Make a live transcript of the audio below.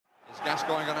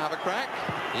Gascoigne going to have a crack?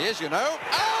 He is, you know.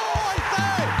 Oh, I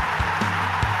say!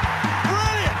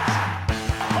 Brilliant!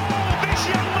 Oh,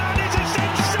 this young man is a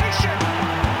sensation!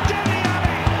 Dele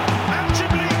Alli, out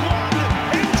of League One,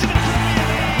 into the Premier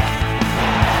League.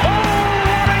 Oh,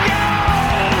 what a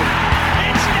goal!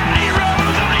 It's Danny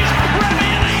Rose on his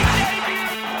Premier League debut.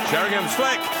 Sheringham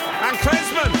flick, and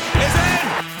Klinsmann is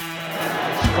in!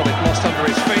 He's got it lost under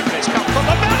his feet, and it's come from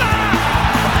the Miller!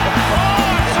 Oh,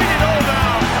 I've seen it all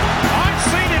now! I've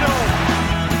seen it all!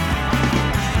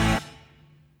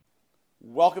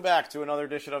 Welcome back to another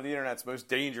edition of the internet's most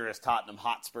dangerous Tottenham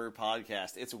Hotspur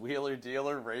podcast. It's Wheeler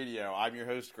Dealer Radio. I'm your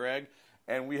host, Greg,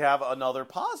 and we have another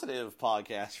positive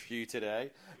podcast for you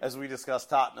today as we discuss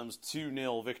Tottenham's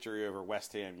 2-0 victory over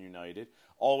West Ham United.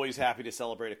 Always happy to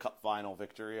celebrate a cup final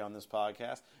victory on this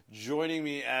podcast. Joining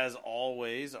me, as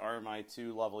always, are my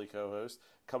two lovely co-hosts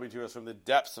coming to us from the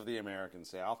depths of the American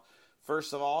South.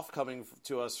 First of all, coming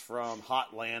to us from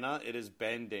Hotlanta, it is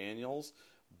Ben Daniels.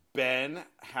 Ben,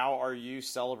 how are you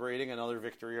celebrating another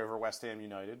victory over West Ham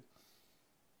United?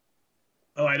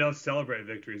 Oh, I don't celebrate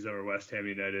victories over West Ham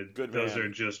United. Good Those man. are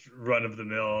just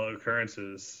run-of-the-mill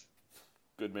occurrences.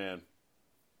 Good man.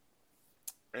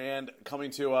 And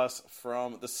coming to us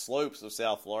from the slopes of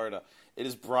South Florida, it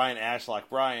is Brian Ashlock.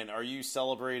 Brian, are you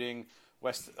celebrating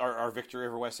our victory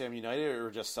over West Ham United, or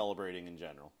just celebrating in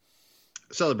general?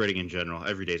 Celebrating in general.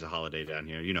 Every day's a holiday down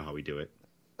here. You know how we do it.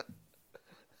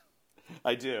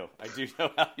 I do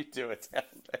know how you do it down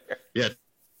there. Yeah,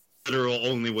 literal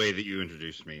only way that you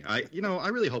introduced me. I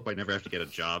really hope I never have to get a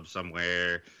job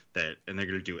somewhere and they're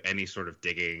going to do any sort of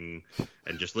digging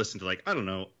and just listen to, like, I don't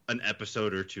know, an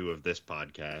episode or two of this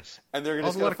podcast. And they're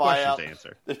just going to find out.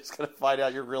 They're just going to find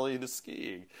out you're really into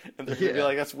skiing, and they're going to be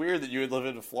like, "That's weird that you would live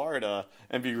in Florida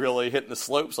and be really hitting the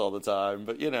slopes all the time."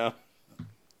 But you know,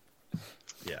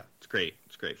 yeah, it's great.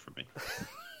 It's great for me.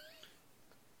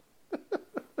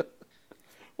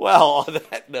 Well, on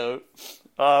that note,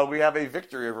 we have a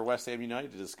victory over West Ham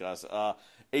United to discuss. A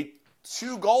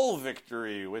 2-goal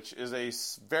victory, which is a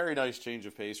very nice change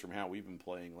of pace from how we've been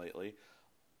playing lately.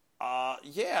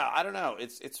 Yeah, I don't know.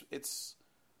 It's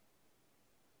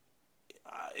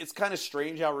kind of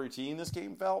strange how routine this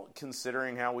game felt,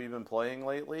 considering how we've been playing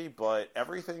lately. But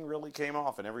everything really came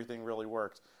off, and everything really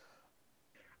worked.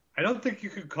 I don't think you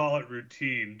could call it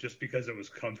routine just because it was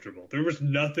comfortable. There was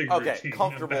nothing Okay, routine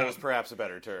comfortable about is perhaps a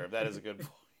better term. That is a good point.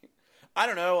 I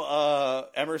don't know.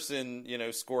 Emerson,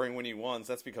 scoring when he wants,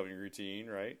 that's becoming routine,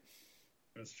 right?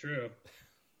 That's true.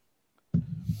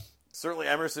 Certainly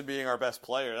Emerson being our best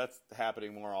player, that's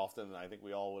happening more often than I think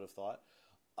we all would have thought.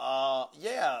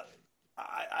 Yeah,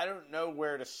 I don't know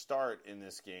where to start in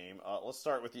this game. Let's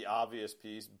start with the obvious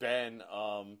piece. Ben,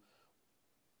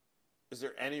 is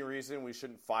there any reason we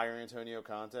shouldn't fire Antonio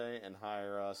Conte and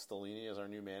hire Stellini as our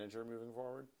new manager moving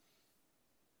forward?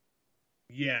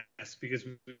 Yes, because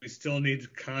we still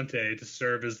need Conte to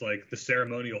serve as, like, the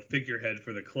ceremonial figurehead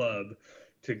for the club,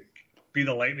 to be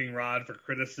the lightning rod for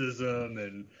criticism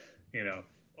and,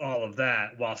 all of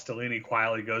that, while Stellini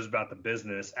quietly goes about the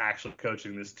business actually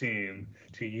coaching this team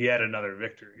to yet another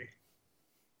victory.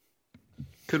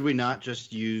 Could we not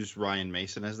just use Ryan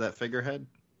Mason as that figurehead?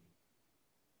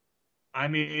 I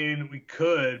mean, we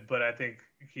could, but I think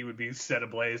he would be set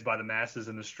ablaze by the masses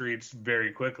in the streets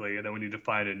very quickly, and then we need to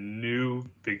find a new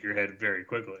figurehead very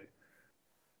quickly.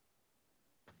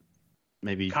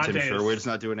 Maybe Conte Tim Sherwood's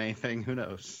not doing anything. Who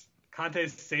knows?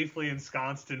 Conte's safely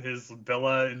ensconced in his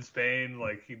villa in Spain,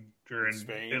 or in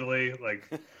Spain? Italy,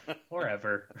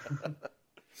 wherever.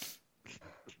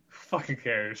 Fucking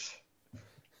cares.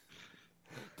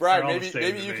 Brian, They're all maybe the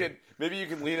same to you me.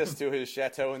 can lead us to his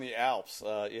chateau in the Alps.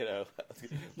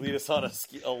 Lead us on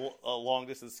a long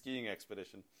distance skiing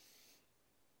expedition.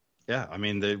 Yeah, I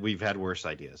mean, we've had worse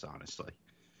ideas, honestly.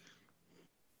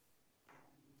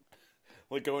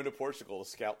 Like going to Portugal to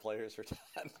scout players for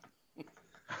Tottenham.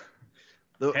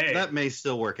 Hey. That may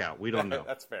still work out. We don't know.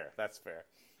 That's fair.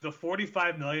 The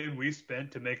 $45 million we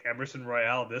spent to make Emerson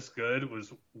Royale this good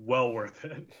was well worth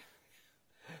it.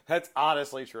 That's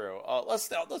honestly true. Let's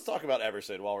talk about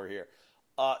Emerson while we're here.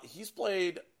 He's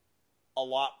played a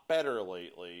lot better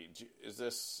lately. Is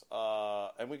this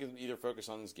and we can either focus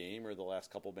on this game or the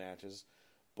last couple matches,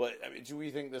 but I mean, do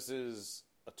we think this is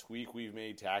a tweak we've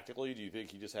made tactically? Do you think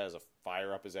he just has a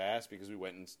fire up his ass because we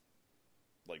went and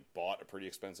bought a pretty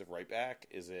expensive right back?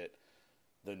 Is it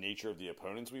the nature of the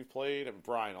opponents we've played?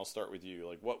 Brian, I'll start with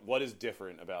you. What is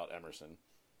different about Emerson?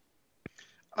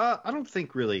 I don't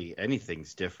think really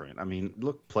anything's different. I mean,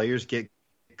 look, players get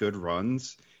good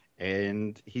runs,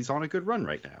 and he's on a good run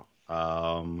right now.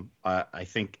 I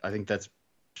think that's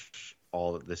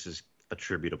all that this is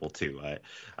attributable to.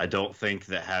 I don't think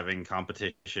that having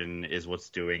competition is what's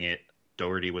doing it.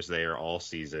 Doherty was there all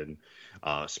season.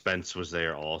 Spence was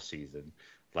there all season.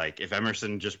 Like, if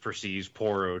Emerson just perceives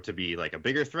Porro to be like a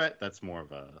bigger threat, that's more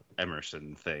of a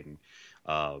Emerson thing.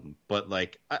 But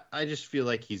like, I just feel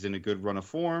like he's in a good run of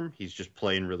form. He's just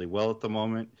playing really well at the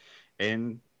moment,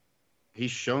 and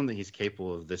he's shown that he's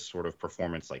capable of this sort of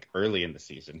performance. Like, early in the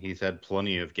season, he's had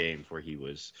plenty of games where he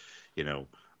was,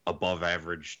 above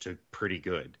average to pretty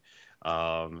good.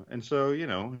 And so,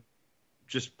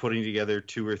 just putting together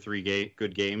 2 or 3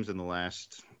 good games in the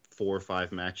last 4 or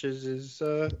 5 matches is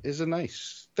a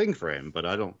nice thing for him. But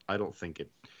I don't think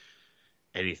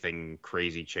anything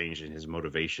crazy changed in his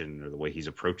motivation or the way he's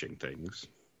approaching things.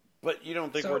 But you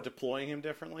don't think we're deploying him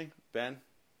differently, Ben?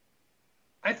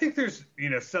 I think there's,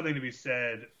 something to be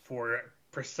said for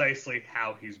precisely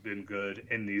how he's been good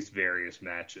in these various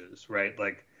matches, right?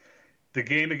 Like, the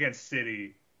game against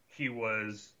City, he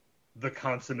was the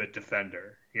consummate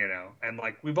defender, and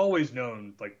like, we've always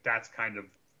known, like, that's kind of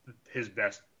his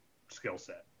best skill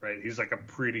set, right? He's like a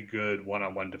pretty good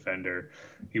one-on-one defender.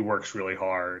 He works really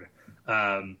hard.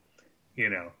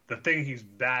 The thing he's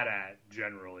bad at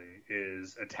generally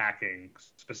is attacking,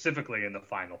 specifically in the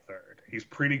final third. He's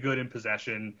pretty good in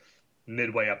possession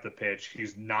midway up the pitch.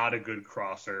 He's not a good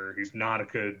crosser. He's not a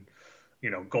good,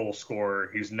 goal scorer.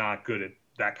 He's not good at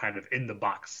that kind of in the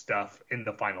box stuff, in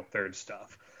the final third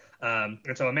stuff. And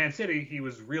so in Man City, he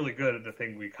was really good at the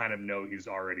thing we kind of know he's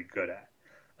already good at.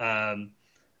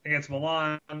 Against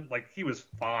Milan, like, he was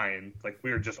fine. Like,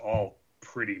 we were just all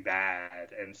pretty bad,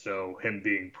 and so him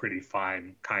being pretty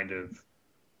fine kind of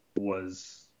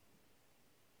was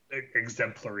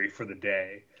exemplary for the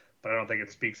day. But I don't think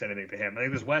it speaks anything to him. I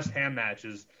think this West Ham match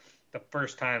is the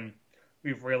first time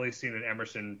we've really seen an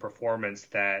Emerson performance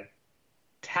that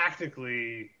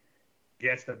tactically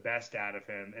gets the best out of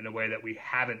him in a way that we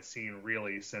haven't seen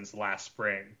really since last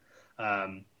spring.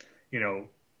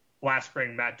 Last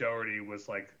spring, Matt Doherty was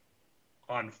like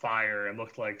on fire and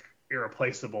looked like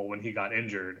irreplaceable when he got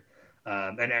injured.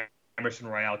 And Emerson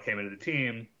Royale came into the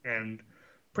team and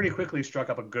pretty quickly struck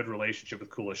up a good relationship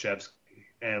with Kulusevski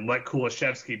and let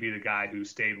Kulusevski be the guy who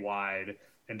stayed wide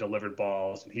and delivered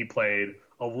balls. And he played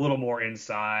a little more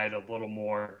inside, a little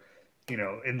more,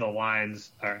 in the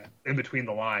lines, or in between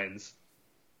the lines,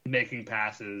 making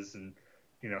passes and,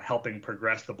 helping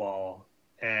progress the ball.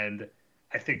 And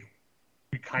I think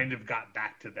we kind of got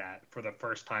back to that for the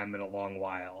first time in a long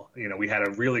while. We had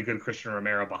a really good Christian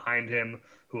Romero behind him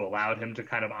who allowed him to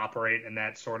kind of operate in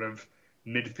that sort of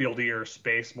midfieldier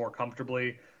space more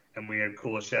comfortably. And we had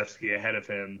Kulusevski ahead of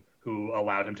him who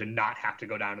allowed him to not have to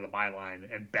go down to the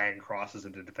byline and bang crosses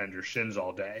into defenders' shins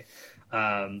all day.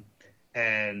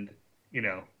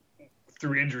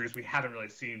 Through injuries, we haven't really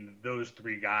seen those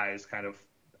 3 guys kind of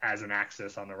as an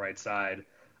axis on the right side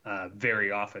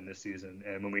very often this season,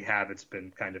 and when we have, it's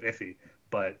been kind of iffy.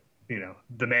 But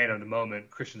the man of the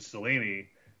moment, Christian Stellini,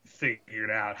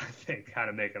 figured out, I think, how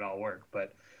to make it all work.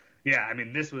 But yeah, I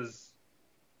mean, this was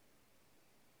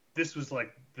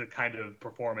like the kind of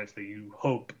performance that you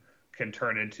hope can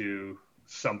turn into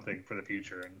something for the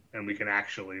future, and we can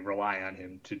actually rely on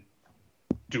him to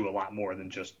do a lot more than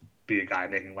just be a guy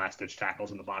making last-ditch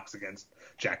tackles in the box against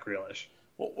Jack Grealish.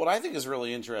 Well, what I think is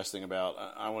really interesting about,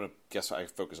 I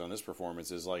focus on this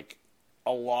performance, is like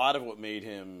a lot of what made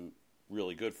him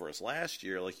really good for us last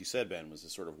year, like you said, Ben, was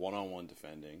his sort of one-on-one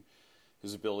defending,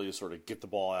 his ability to sort of get the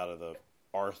ball out of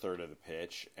our third of the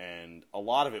pitch, and a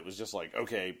lot of it was just like,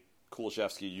 okay,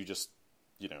 Kulusevski, you just,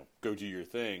 go do your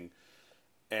thing,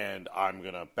 and I'm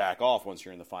going to back off once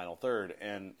you're in the final third.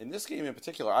 And in this game in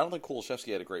particular, I don't think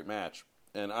Kulusevski had a great match,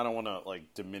 and I don't want to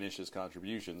like diminish his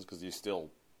contributions because he still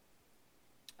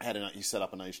he set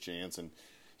up a nice chance, and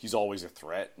he's always a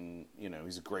threat, and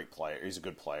he's a great player. He's a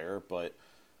good player, but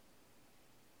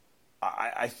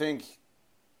I think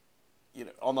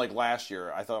unlike last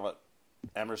year, I thought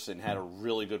Emerson had a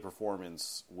really good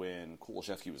performance when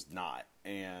Kulusevski was not,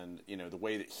 and the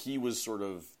way that he was sort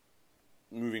of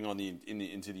moving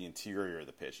into the interior of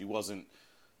the pitch, he wasn't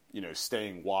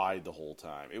staying wide the whole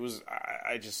time. It was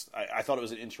I thought it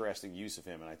was an interesting use of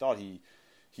him, and I thought he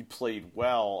played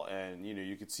well, and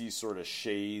you could see sort of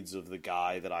shades of the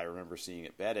guy that I remember seeing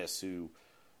at Betis, who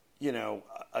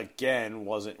again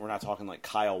we're not talking like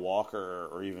Kyle Walker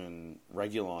or even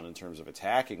Reguilon in terms of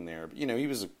attacking there, but he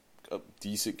was a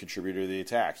decent contributor to the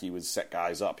attack. He would set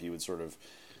guys up. He would sort of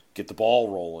get the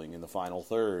ball rolling in the final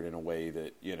third in a way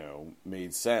that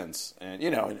made sense, and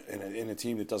in a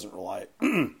team that doesn't rely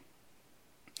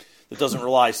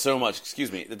so much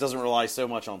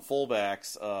on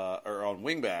fullbacks or on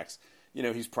wingbacks,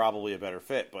 he's probably a better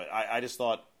fit. But I just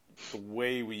thought the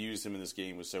way we used him in this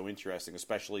game was so interesting,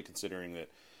 especially considering that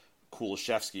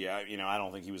Kulusevski, I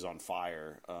don't think he was on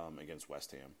fire against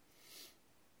West Ham.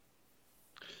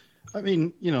 I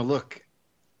mean, look,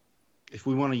 if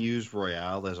we want to use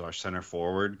Royale as our center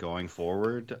forward going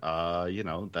forward,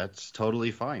 that's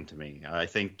totally fine to me. I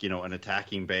think, an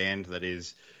attacking band that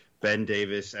is Ben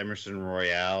Davies, Emerson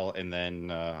Royale, and then,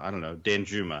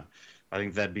 Danjuma. I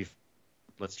think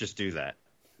let's just do that.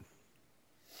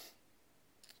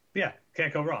 Yeah,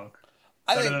 can't go wrong.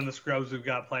 Better than the scrubs we've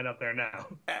got playing up there now.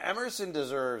 Emerson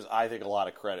deserves, I think, a lot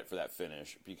of credit for that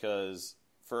finish, because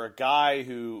for a guy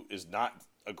who is not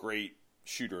a great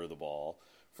shooter of the ball,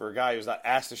 for a guy who's not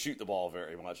asked to shoot the ball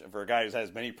very much, and for a guy who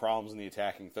has many problems in the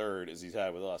attacking third as he's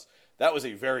had with us, that was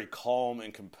a very calm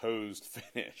and composed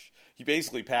finish. He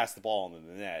basically passed the ball into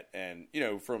the net, and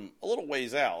from a little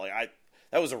ways out,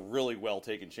 that was a really well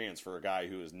taken chance for a guy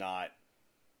who is not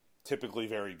typically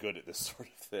very good at this sort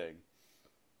of thing.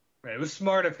 Right, it was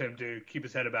smart of him to keep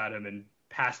his head about him and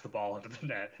pass the ball into the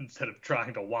net instead of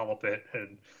trying to wallop it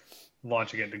and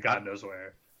launching it into God knows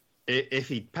where. If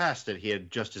he passed it, he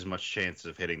had just as much chance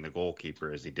of hitting the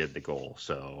goalkeeper as he did the goal.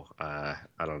 So I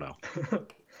don't know.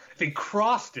 If he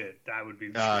crossed it, that would be.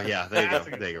 Yeah, there you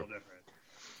go. There you go.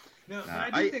 No,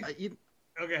 I think.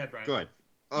 Go ahead, Brian. Go ahead.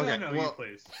 Okay. No, well, you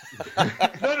please. No.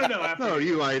 After no,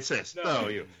 you. I insist. No,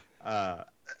 you.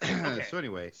 Okay. So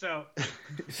anyway. So.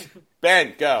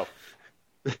 Ben, go.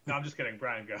 No, I'm just kidding.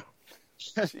 Brian, go.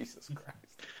 Jesus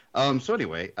Christ. So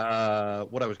anyway,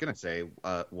 what I was going to say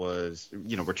was,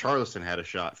 Richarlison had a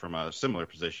shot from a similar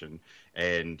position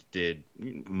and did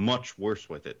much worse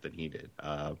with it than he did.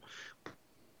 I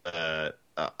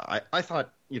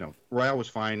thought, Royale was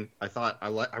fine.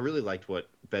 I really liked what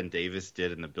Ben Davies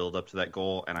did in the build-up to that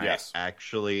goal, and yes. I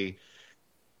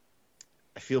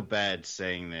feel bad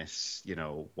saying this,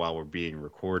 while we're being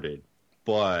recorded,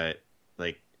 but,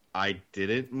 I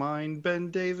didn't mind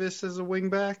Ben Davies as a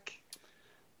wingback.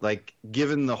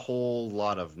 Given the whole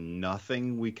lot of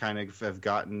nothing we kind of have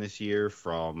gotten this year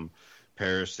from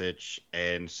Perisic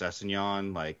and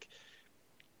Sessegnon,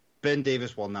 Ben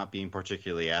Davies, while not being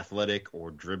particularly athletic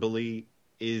or dribbly,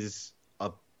 is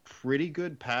a pretty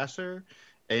good passer,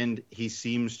 and he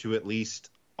seems to at least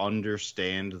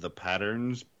understand the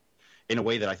patterns in a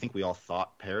way that I think we all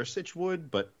thought Perisic would,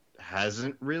 but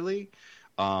hasn't really.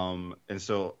 And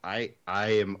so I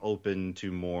am open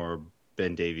to more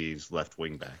Ben Davies left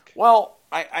wing back. Well,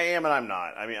 I am and I'm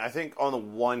not. I mean, I think on the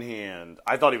one hand,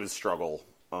 I thought he would struggle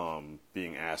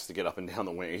being asked to get up and down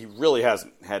the wing. He really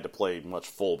hasn't had to play much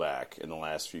fullback in the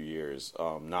last few years,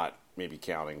 not maybe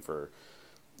counting for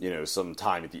some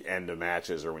time at the end of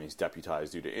matches or when he's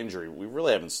deputized due to injury. We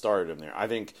really haven't started him there. I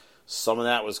think some of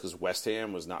that was because West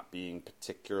Ham was not being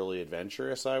particularly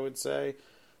adventurous, I would say.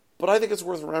 But I think it's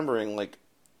worth remembering,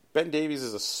 Ben Davies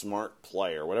is a smart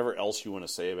player. Whatever else you want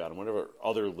to say about him, whatever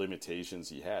other limitations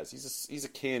he has, he's a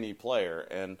canny player,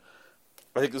 and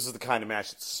I think this is the kind of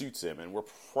match that suits him. And we're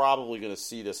probably going to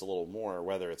see this a little more,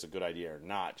 whether it's a good idea or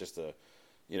not. Just to,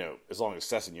 as long as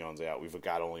Sessegnon's out, we've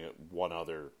got only one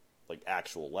other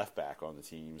actual left back on the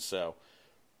team, so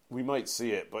we might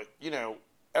see it. But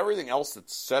everything else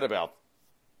that's said about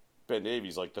Ben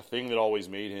Davies, the thing that always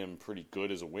made him pretty good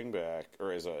as a wingback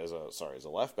or as a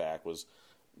left back was,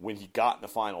 when he got in the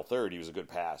final third, he was a good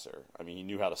passer. I mean, he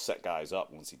knew how to set guys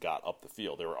up once he got up the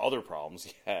field. There were other problems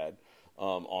he had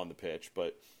on the pitch,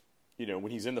 but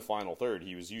when he's in the final third,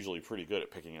 he was usually pretty good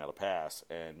at picking out a pass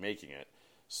and making it.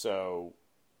 So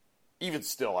even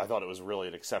still, I thought it was really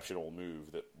an exceptional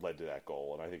move that led to that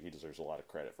goal, and I think he deserves a lot of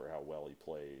credit for how well he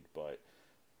played. But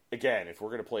again, if we're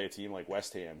going to play a team like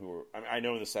West Ham, I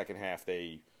know in the second half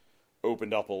they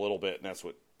opened up a little bit, and that's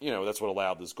what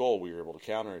allowed this goal. We were able to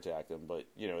counterattack them, but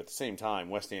at the same time,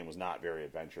 West Ham was not very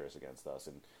adventurous against us,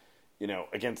 and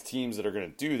against teams that are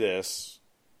going to do this,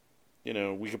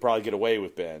 we could probably get away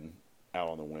with Ben out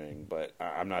on the wing, but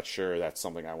I'm not sure that's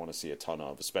something I want to see a ton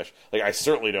of. Especially, I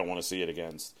certainly don't want to see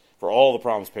it for all the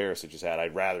problems Perisic has had.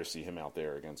 I'd rather see him out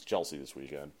there against Chelsea this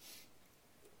weekend.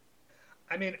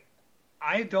 I mean,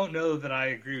 I don't know that I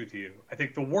agree with you. I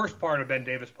think the worst part of Ben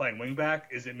Davies playing wingback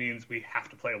is it means we have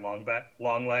to play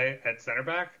long lay at center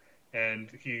back, and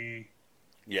he,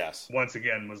 once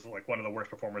again was one of the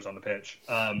worst performers on the pitch.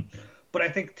 But I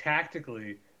think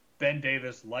tactically, Ben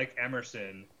Davies, like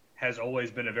Emerson, has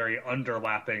always been a very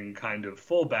underlapping kind of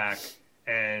fullback,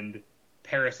 and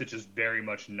Perisic is very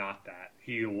much not that.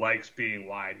 He likes being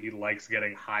wide. He likes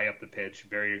getting high up the pitch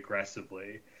very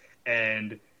aggressively,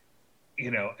 and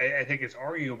I think it's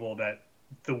arguable that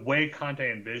the way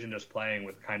Conte envisioned us playing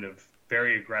with kind of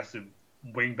very aggressive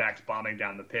wingbacks bombing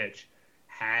down the pitch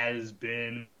has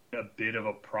been a bit of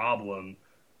a problem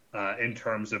in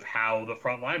terms of how the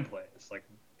front line plays. Like,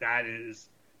 that is,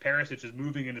 Perisic is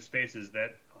moving into spaces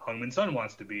that Heung-min Son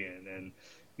wants to be in. And,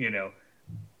 you know,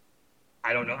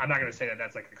 I don't know. I'm not going to say that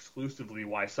that's like exclusively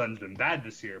why Son's been bad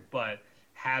this year, but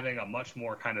having a much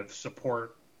more kind of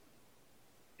support,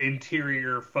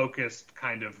 interior focused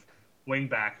kind of wing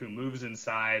back who moves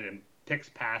inside and picks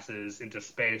passes into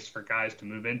space for guys to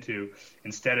move into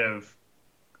instead of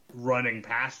running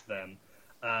past them,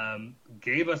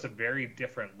 gave us a very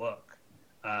different look.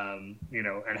 You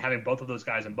know, and having both of those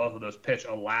guys in both of those pitch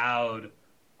allowed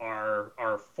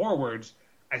our forwards,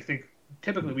 I think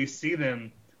typically we see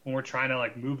them when we're trying to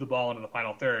like move the ball into the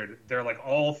final third, they're like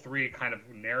all three kind of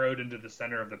narrowed into the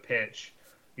center of the pitch,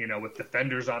 you know, with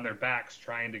defenders on their backs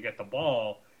trying to get the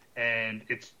ball, and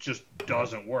it just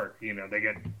doesn't work. You know, they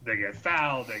get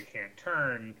fouled, they can't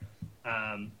turn,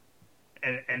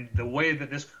 and the way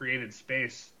that this created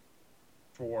space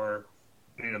for,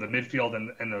 you know, the midfield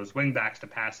and those wing backs to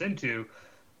pass into,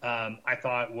 I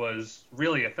thought was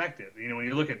really effective. You know, when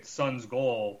you look at Son's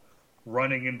goal,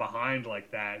 running in behind like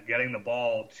that, getting the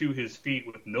ball to his feet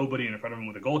with nobody in front of him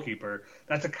with a goalkeeper,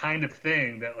 that's a kind of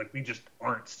thing that like we just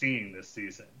aren't seeing this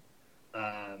season.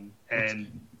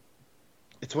 And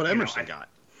it's what Emerson got.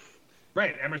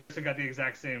 Right. Emerson got the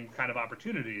exact same kind of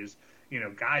opportunities, you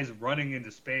know, guys running into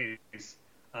space,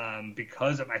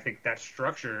 because of, I think, that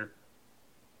structure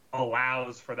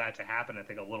allows for that to happen, I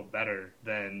think, a little better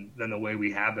than the way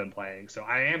we have been playing. So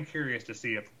I am curious to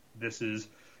see if this is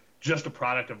just a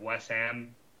product of West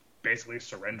Ham basically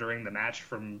surrendering the match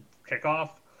from kickoff,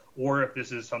 or if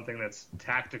this is something that's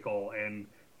tactical and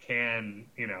can,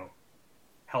 you know,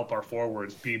 help our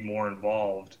forwards be more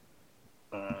involved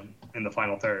in the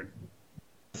final third.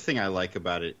 The thing I like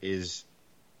about it is,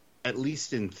 at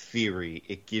least in theory,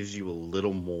 it gives you a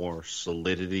little more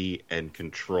solidity and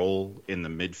control in the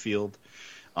midfield.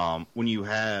 When you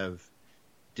have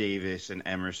Davis and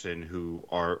Emerson who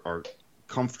are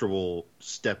comfortable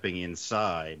stepping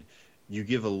inside, you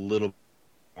give a little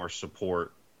more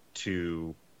support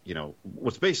to, you know,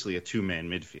 what's basically a two-man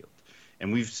midfield.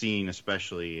 And we've seen,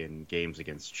 especially in games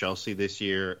against Chelsea this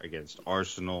year, against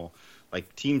Arsenal,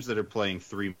 like teams that are playing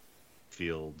three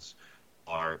fields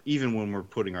are, even when we're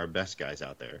putting our best guys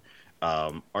out there,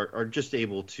 are just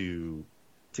able to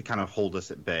kind of hold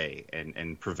us at bay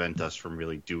and prevent us from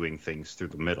really doing things through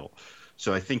the middle.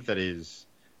 So I think that is,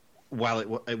 while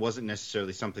it wasn't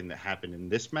necessarily something that happened in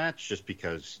this match, just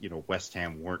because, you know, West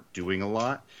Ham weren't doing a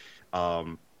lot,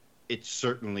 it's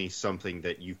certainly something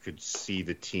that you could see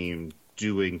the team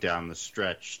doing down the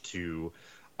stretch to,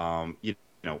 you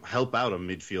know, help out a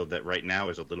midfield that right now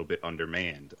is a little bit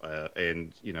undermanned.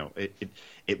 And, you know,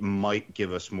 it might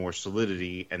give us more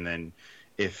solidity. And then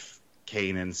if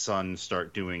Kane and Son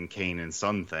start doing Kane and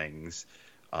Son things,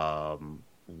 our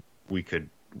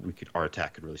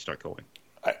attack could really start going.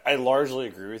 I largely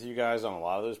agree with you guys on a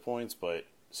lot of those points, but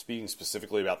speaking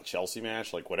specifically about the Chelsea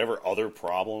match, like whatever other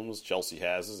problems Chelsea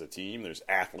has as a team, there's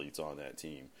athletes on that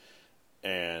team.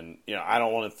 And, you know, I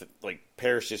don't want to, like,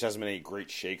 Parrish just hasn't been any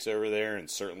great shakes over there, and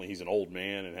certainly he's an old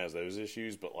man and has those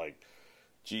issues, but, like,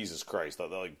 Jesus Christ,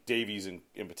 like, Davies in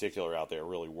particular out there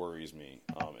really worries me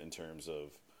in terms of,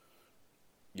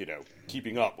 you know,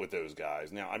 keeping up with those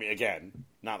guys. Now, I mean, again,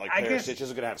 not like Perisic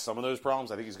isn't going to have some of those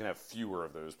problems. I think he's going to have fewer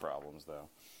of those problems, though.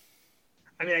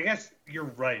 I mean, I guess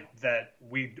you're right that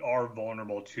we are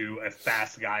vulnerable to a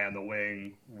fast guy on the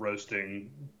wing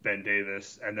roasting Ben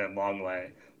Davis and then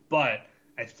Longley. But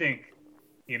I think,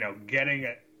 you know,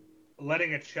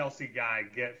 letting a Chelsea guy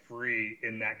get free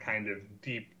in that kind of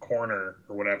deep corner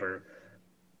or whatever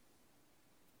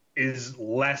is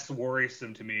less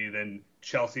worrisome to me than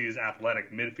Chelsea's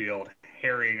athletic midfield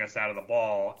harrying us out of the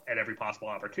ball at every possible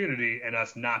opportunity and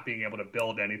us not being able to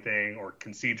build anything or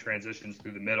concede transitions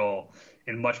through the middle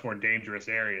in much more dangerous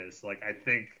areas. Like, I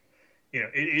think, you know,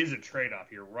 it is a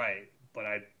trade-off. You're right. But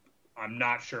I'm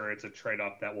not sure it's a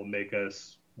trade-off that will make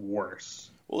us worse.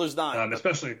 Well, there's not.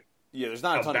 Especially there's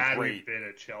not a ton of great. We've been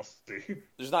at Chelsea.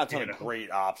 There's not a ton of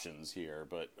great options here,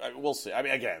 but we'll see. I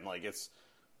mean, again, like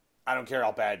I don't care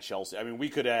how bad Chelsea. I mean, we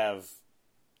could have,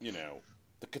 you know,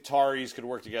 the Qataris could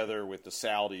work together with the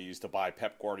Saudis to buy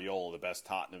Pep Guardiola, the best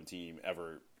Tottenham team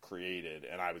ever created,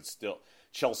 and I would still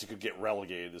Chelsea could get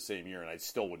relegated the same year, and I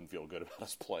still wouldn't feel good about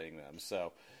us playing them.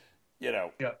 So, you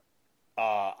know,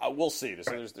 we'll see.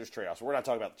 There's trade-offs. We're not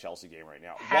talking about the Chelsea game right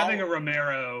now. Having a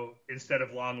Romero instead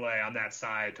of Longley on that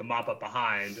side to mop up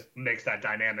behind makes that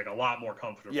dynamic a lot more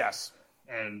comfortable. Yes.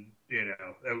 and it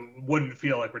wouldn't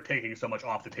feel like we're taking so much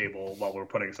off the table while we're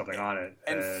putting something on it.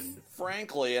 And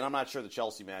frankly, and I'm not sure the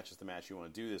Chelsea match is the match you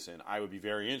want to do this in, I would be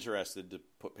very interested to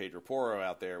put Pedro Porro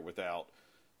out there without,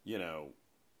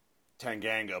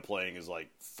 Tanganga playing his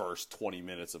first 20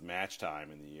 minutes of match time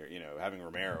in the year. Having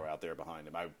Romero out there behind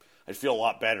him, I'd feel a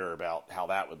lot better about how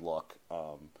that would look.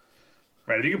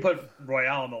 Right, if you can put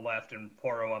Royale on the left and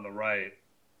Porro on the right,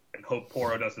 and hope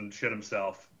Porro doesn't shit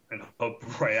himself, and hope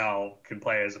Royale can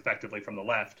play as effectively from the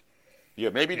left. Yeah,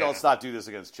 maybe let's not do this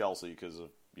against Chelsea because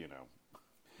of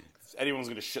if anyone's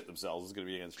going to shit themselves, it's going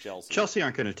to be against Chelsea. Chelsea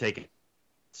aren't going to take it,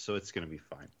 so it's going to be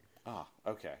fine. Ah,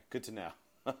 okay, good to know.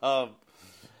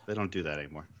 They don't do that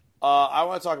anymore. I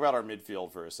want to talk about our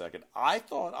midfield for a second. I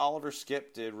thought Oliver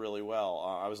Skipp did really well.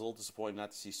 I was a little disappointed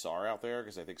not to see Sarr out there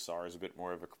because I think Sarr is a bit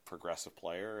more of a progressive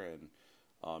player, and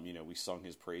we sung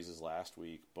his praises last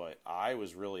week. But I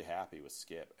was really happy with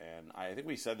Skipp, and I think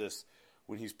we said this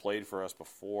when he's played for us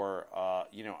before.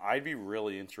 I'd be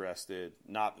really interested,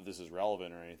 not that this is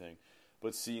relevant or anything,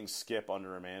 but seeing Skipp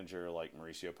under a manager like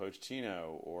Mauricio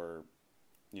Pochettino or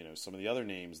some of the other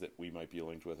names that we might be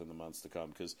linked with in the months to come,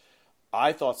 because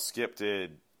I thought Skipp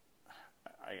did.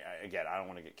 Again, I don't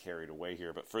want to get carried away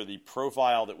here, but for the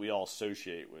profile that we all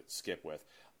associate with Skipp with,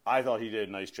 I thought he did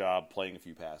a nice job playing a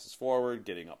few passes forward,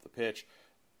 getting up the pitch,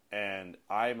 and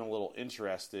I'm a little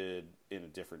interested in a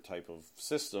different type of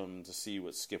system to see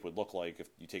what Skipp would look like if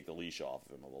you take the leash off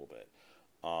of him a little bit.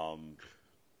 I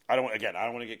don't want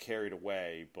to get carried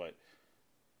away, but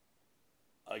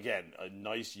again, a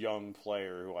nice young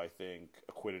player who I think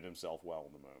acquitted himself well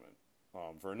in the moment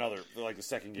for the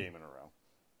second game in a row.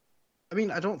 I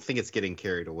mean, I don't think it's getting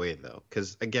carried away, though,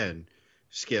 because, again,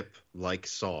 Skipp, like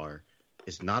Sarr,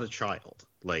 is not a child.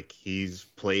 He's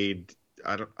played,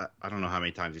 I don't know how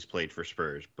many times he's played for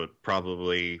Spurs, but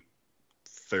probably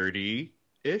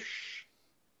 30-ish.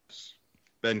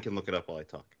 Ben can look it up while I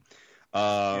talk.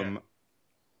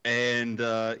 And,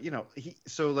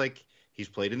 he's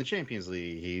played in the Champions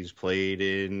League. He's played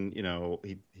in,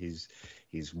 he's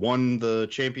won the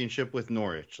championship with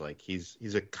Norwich. He's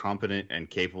a competent and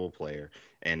capable player.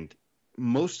 And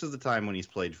most of the time when he's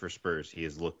played for Spurs, he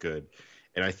has looked good.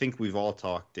 And I think we've all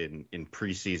talked in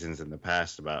preseasons in the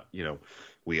past about,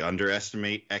 we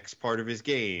underestimate X part of his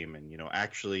game. And,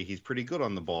 actually he's pretty good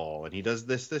on the ball. And he does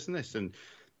this, this, and this. And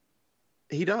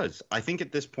he does. I think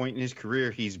at this point in his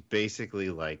career, he's basically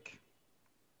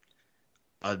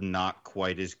a not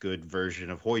quite as good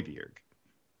version of Højbjerg.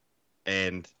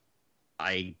 And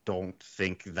I don't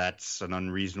think that's an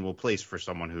unreasonable place for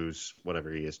someone who's,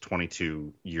 whatever he is,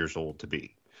 22 years old to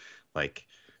be. The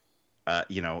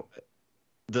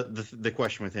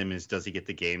question with him is, does he get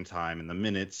the game time and the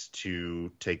minutes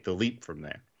to take the leap from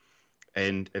there?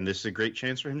 And this is a great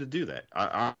chance for him to do that.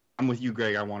 I'm with you,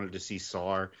 Greg. I wanted to see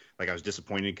Sarr. I was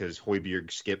disappointed because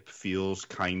Højbjerg Skipp feels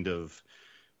kind of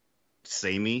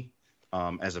samey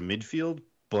as a midfield,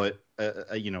 but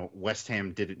West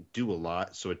Ham didn't do a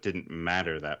lot, so it didn't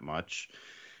matter that much,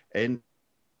 and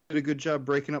did a good job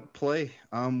breaking up play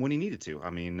when he needed to.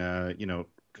 I mean,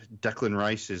 Declan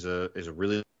Rice is a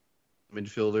really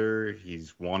midfielder.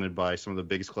 He's wanted by some of the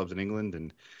biggest clubs in England,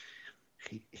 and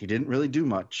he didn't really do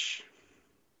much.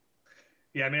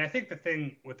 Yeah, I mean, I think the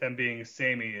thing with them being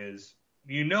samey is,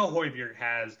 Højbjerg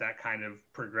has that kind of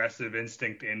progressive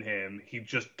instinct in him. He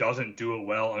just doesn't do it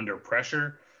well under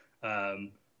pressure.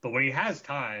 But when he has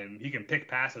time, he can pick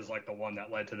passes like the one that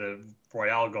led to the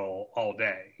Royale goal all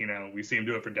day. We see him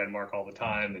do it for Denmark all the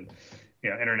time. And,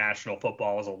 international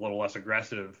football is a little less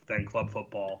aggressive than club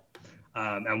football.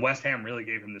 And West Ham really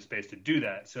gave him the space to do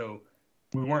that. So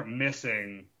we weren't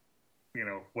missing,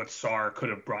 what Sarr could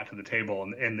have brought to the table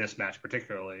in this match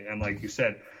particularly. And like you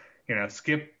said,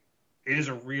 Skipp is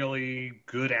a really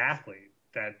good athlete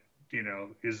that,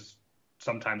 is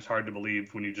sometimes hard to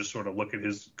believe when you just sort of look at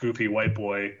his goofy white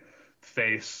boy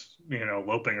face,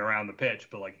 loping around the pitch.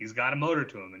 But he's got a motor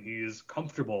to him, and he is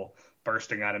comfortable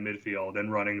bursting out of midfield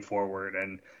and running forward,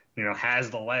 and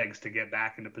has the legs to get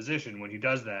back into position when he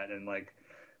does that. And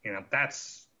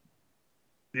that's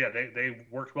they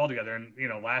worked well together. And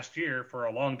last year for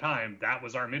a long time that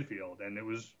was our midfield, and it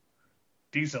was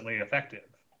decently effective.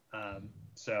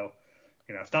 So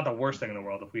it's not the worst thing in the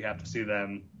world if we have to see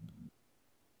them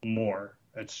more.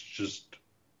 It's just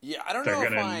I don't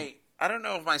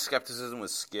know if my skepticism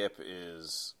with Skipp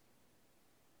is.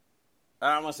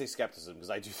 I don't want to say skepticism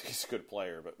because I do think he's a good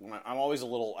player, but I'm always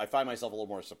I find myself a little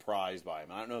more surprised by him.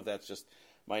 I don't know if that's just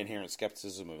my inherent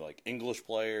skepticism of like English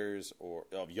players or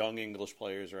of young English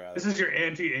players rather. This is your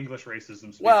anti-English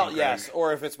racism. Well, Greg. yes,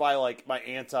 or if it's my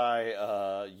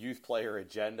anti youth player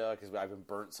agenda because I've been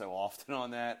burnt so often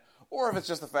on that, or if it's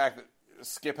just the fact that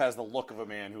Skip has the look of a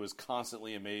man who is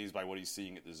constantly amazed by what he's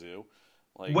seeing at the zoo.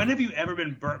 Like, when have you ever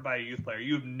been burnt by a youth player?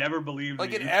 You have never believed in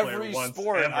a youth player once,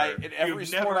 sport. Ever.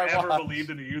 You've never ever believed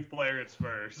in a youth player at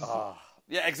Spurs.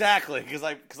 Yeah, exactly. Because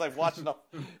I've watched enough.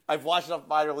 I've watched enough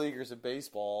minor leaguers in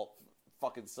baseball.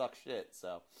 Fucking suck shit.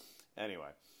 So,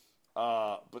 anyway,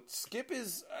 but Skip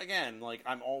is again like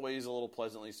I'm always a little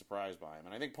pleasantly surprised by him,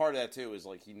 and I think part of that too is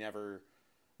like he never,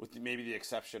 with maybe the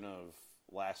exception of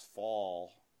last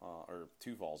fall or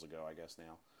 2 falls ago, I guess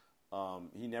now,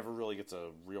 he never really gets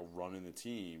a real run in the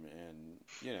team, and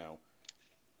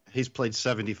he's played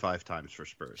 75 times for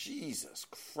Spurs. Jesus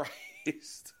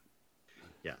Christ.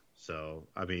 Yeah, so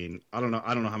I mean, I don't know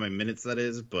how many minutes that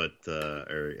is, but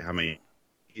or how many,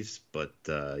 but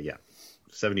yeah,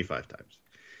 75 times,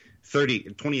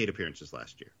 28 appearances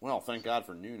last year. Well, thank God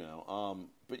for Nuno.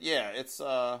 But yeah, it's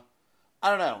I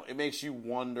don't know. It makes you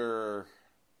wonder,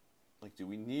 like, do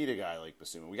we need a guy like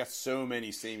Bissouma? We got so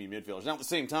many samey midfielders. Now at the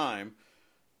same time,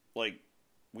 like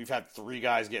we've had 3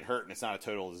 guys get hurt, and it's not a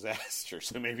total disaster.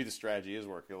 So maybe the strategy is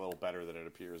working a little better than it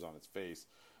appears on its face.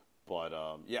 But,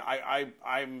 yeah,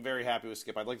 I'm very happy with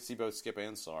Skip. I'd like to see both Skip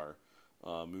and Sarr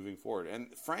moving forward.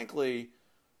 And, frankly,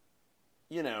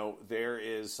 there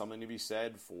is something to be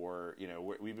said for,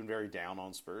 we've been very down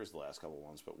on Spurs the last couple of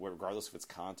months. But regardless if it's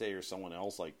Conte or someone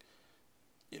else, like,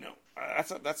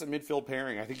 that's a midfield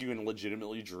pairing I think you can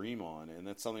legitimately dream on. And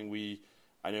that's something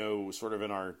I know sort of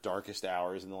in our darkest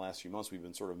hours in the last few months, we've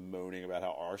been sort of moaning about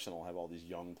how Arsenal have all these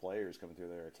young players coming through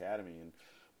their academy. And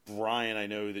Brian, I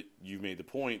know that you've made the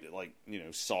point that, like,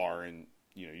 Sarr and,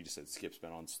 you just said Skip's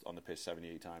been on the pitch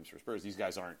 78 times for Spurs. These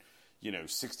guys aren't,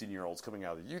 16-year-olds coming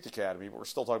out of the youth academy, but we're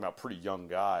still talking about pretty young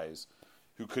guys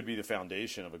who could be the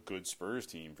foundation of a good Spurs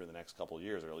team for the next couple of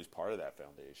years, or at least part of that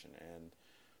foundation. And,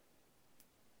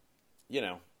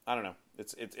 I don't know.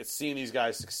 It's seeing these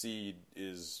guys succeed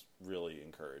is really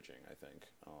encouraging, I think.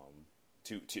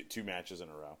 Two matches in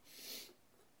a row.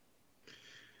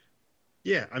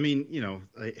 Yeah, I mean,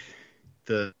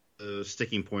 the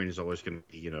sticking point is always going to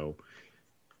be,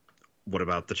 what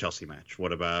about the Chelsea match?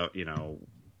 What about,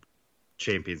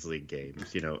 Champions League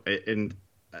games?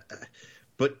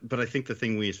 But I think the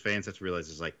thing we as fans have to realize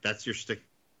is like that's your sticking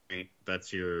point,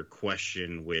 that's your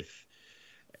question with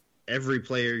every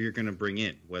player you're going to bring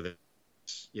in, whether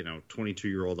it's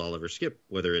 22-year-old Oliver Skip,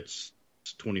 whether it's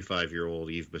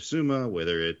 25-year-old Yves Bissouma,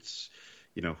 whether it's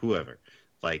whoever,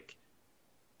 like.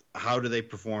 How do they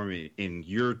perform in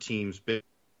your team's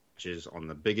matches on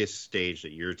the biggest stage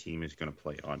that your team is going to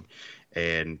play on?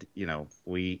 And,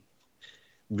 we've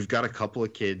got a couple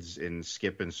of kids in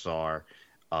Skip and Sarr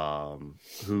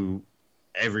who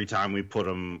every time we put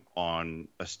them on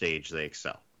a stage, they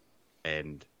excel.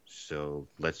 And so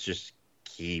let's just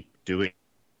keep doing it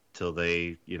until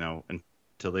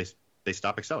they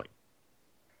stop excelling.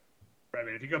 Right, I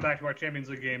mean, if you go back to our Champions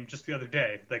League game just the other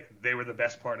day, like they were the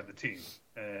best part of the team,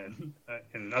 and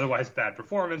in an otherwise bad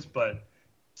performance, but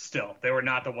still, they were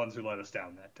not the ones who let us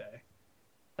down that day.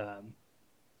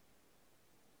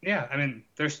 Yeah, I mean,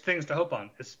 there's things to hope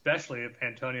on, especially if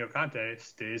Antonio Conte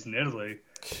stays in Italy,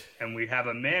 and we have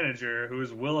a manager who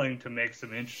is willing to make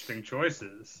some interesting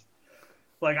choices.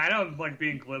 Like, I know I'm like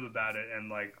being glib about it and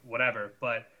like whatever,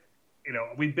 but.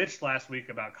 We bitched last week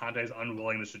about Conte's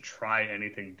unwillingness to try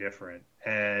anything different.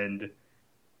 And,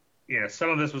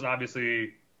 some of this was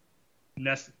obviously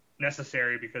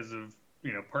necessary because of,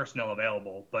 personnel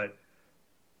available. But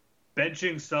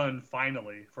benching Son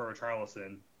finally for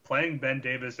Richarlison, playing Ben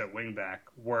Davis at wingback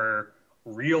were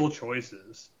real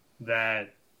choices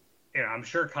that, I'm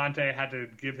sure Conte had to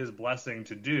give his blessing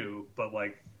to do, but,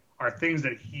 like, are things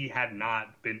that he had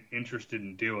not been interested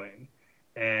in doing.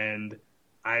 And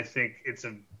I think it's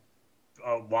a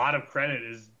lot of credit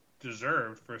is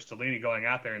deserved for Stellini going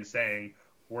out there and saying,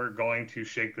 we're going to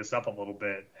shake this up a little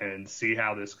bit and see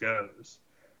how this goes.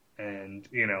 And,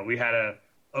 we had a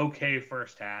okay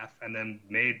first half and then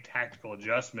made tactical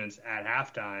adjustments at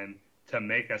halftime to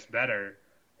make us better.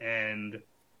 And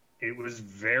it was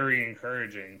very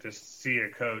encouraging to see a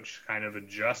coach kind of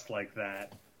adjust like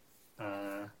that.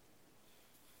 I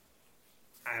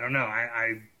don't know.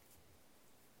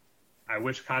 I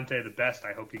wish Conte the best.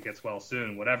 I hope he gets well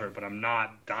soon, whatever. But I'm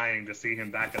not dying to see him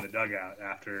back in the dugout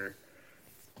after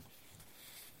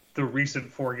the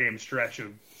recent 4-game stretch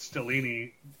of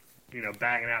Stellini,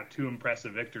 bagging out 2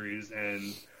 impressive victories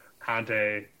and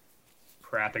Conte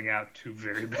crapping out 2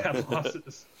 very bad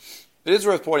losses. It is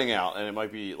worth pointing out, and it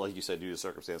might be, like you said, due to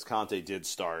circumstance, Conte did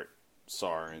start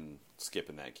Sarr and Skip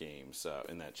in that game, so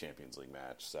in that Champions League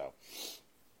match. So,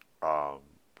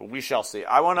 but we shall see.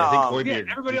 I want to. I think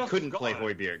Højbjerg, everybody else couldn't was play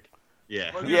gone. Dyer.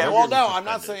 Yeah. Yeah, Højbjerg well, no, was I'm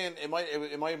not suspended.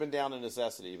 saying it might have been down to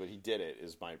necessity, but he did it.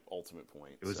 Is my ultimate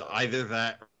point. It was so. either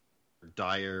that, or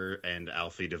Dyer and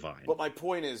Alfie Devine. But my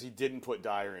point is, he didn't put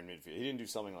Dyer in midfield. He didn't do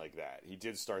something like that. He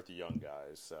did start the young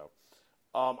guys. So,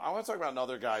 I want to talk about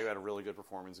another guy who had a really good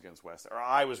performance against West Ham. Or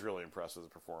I was really impressed with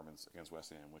his performance against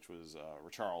West Ham, which was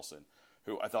Richarlison,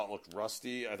 who I thought looked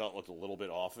rusty. I thought looked a little bit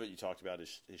off of it. You talked about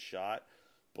his shot.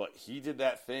 But he did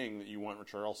that thing that you want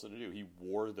Richarlison to do. He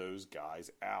wore those guys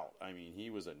out. I mean, he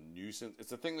was a nuisance.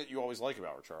 It's the thing that you always like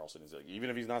about Richarlison. Is like, even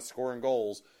if he's not scoring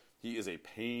goals, he is a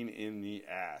pain in the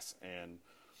ass. And,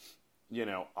 you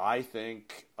know, I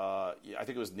think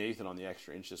it was Nathan on the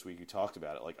Extra Inch this week who talked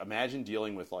about it. Like, imagine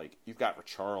dealing with, like, you've got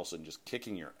Richarlison just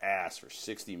kicking your ass for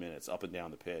 60 minutes up and down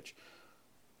the pitch.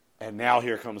 And now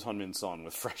here comes Heung-min Son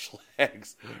with fresh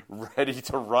legs, ready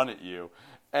to run at you.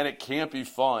 And it can't be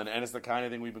fun, and it's the kind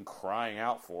of thing we've been crying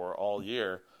out for all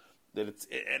year. And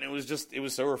it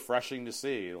was so refreshing to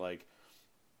see. Like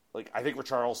I think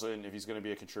Richarlison, if he's going to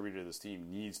be a contributor to this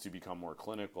team, needs to become more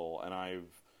clinical. And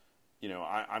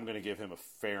I'm going to give him a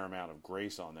fair amount of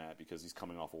grace on that because he's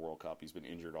coming off a World Cup. He's been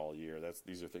injured all year.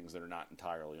 These are things that are not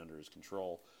entirely under his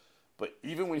control. But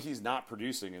even when he's not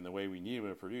producing in the way we need him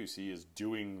to produce, he is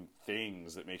doing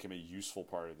things that make him a useful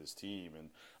part of this team.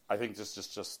 And I think this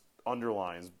just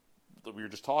underlines that we were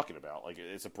just talking about. Like,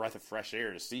 it's a breath of fresh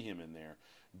air to see him in there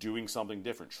doing something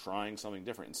different, trying something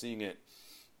different, and seeing it.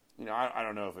 You know, I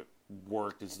don't know if it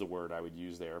worked is the word I would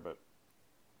use there, but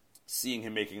seeing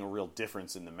him making a real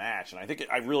difference in the match, and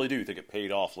I really do think it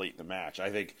paid off late in the match. I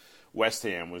think West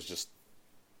Ham was just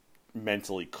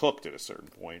mentally cooked at a certain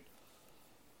point.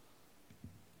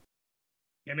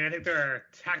 I mean, I think there are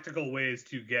tactical ways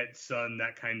to get Son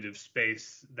that kind of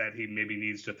space that he maybe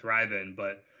needs to thrive in,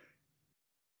 but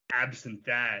absent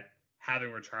that, having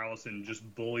Richarlison just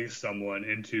bully someone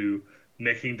into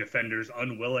making defenders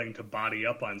unwilling to body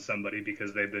up on somebody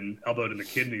because they've been elbowed in the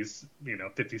kidneys,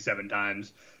 57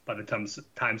 times by the time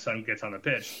Son gets on the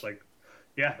pitch. Like,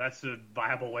 yeah, that's a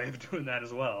viable way of doing that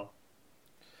as well.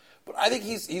 But I think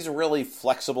he's a really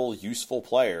flexible, useful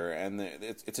player, and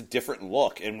it's a different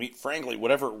look. And frankly,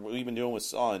 whatever we've been doing with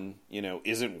Son,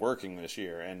 isn't working this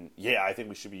year. And yeah, I think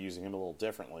we should be using him a little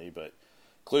differently, but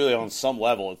clearly on some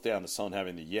level, it's down to Son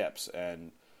having the yips.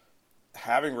 And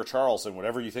having Richarlison,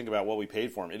 whatever you think about what we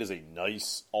paid for him, it is a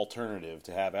nice alternative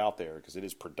to have out there because it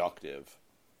is productive.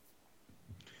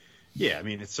 Yeah, I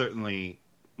mean, it's certainly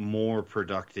more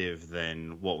productive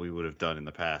than what we would have done in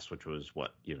the past, which was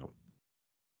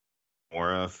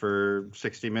Mora for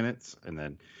 60 minutes and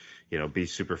then, be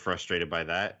super frustrated by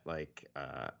that. Like,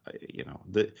 I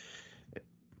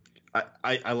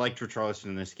liked Richarlison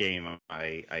in this game.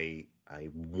 I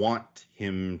want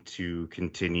him to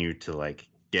continue to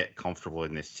get comfortable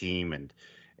in this team and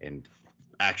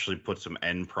actually put some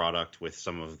end product with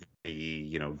some of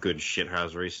the, good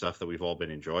shithousery stuff that we've all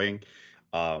been enjoying.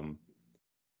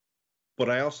 But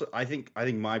I think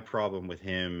my problem with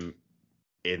him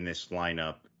in this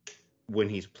lineup when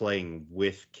he's playing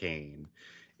with Kane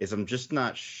is I'm just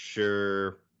not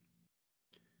sure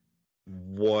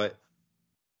what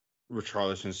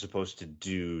Richarlison is supposed to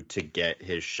do to get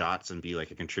his shots and be a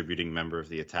contributing member of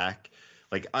the attack.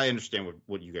 I understand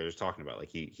what you guys are talking about.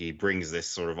 He brings this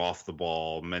sort of off the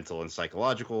ball mental and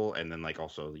psychological, and then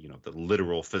also the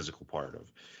literal physical part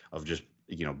of just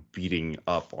beating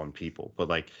up on people.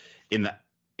 But in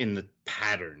the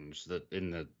patterns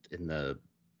in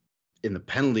the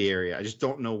penalty area, I just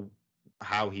don't know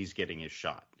how he's getting his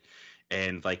shot.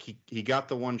 And he got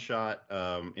the one shot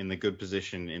in the good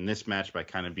position in this match by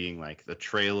kind of being the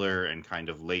trailer and kind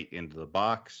of late into the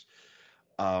box.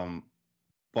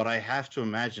 But I have to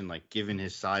imagine, given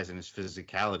his size and his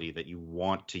physicality, that you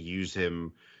want to use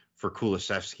him for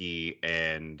Kulusevski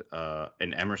and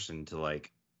Emerson to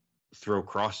throw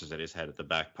crosses at his head at the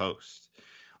back post.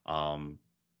 And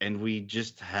we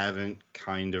just haven't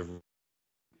kind of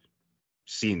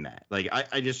seen that.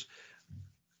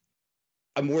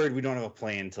 I'm worried we don't have a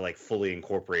plan to fully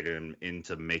incorporate him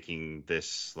into making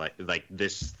this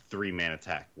this 3-man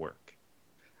attack work.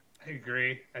 I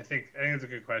agree. I think it's a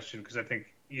good question because I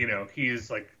think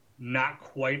he's not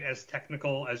quite as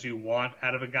technical as you want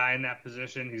out of a guy in that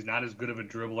position. He's not as good of a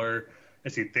dribbler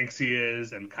as he thinks he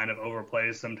is, and kind of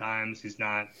overplays sometimes. He's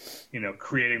not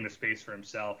creating the space for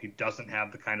himself. He doesn't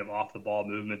have the kind of off the ball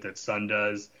movement that Son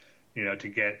does to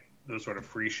get those sort of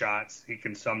free shots. He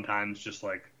can sometimes just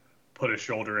put a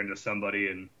shoulder into somebody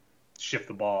and shift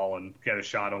the ball and get a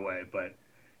shot away. But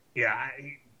yeah,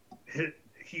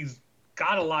 he's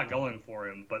got a lot going for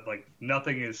him, but like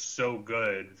nothing is so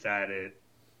good that it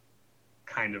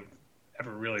kind of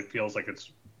ever really feels like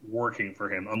it's working for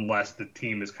him unless the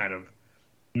team is kind of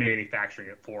manufacturing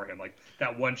it for him. Like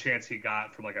that one chance he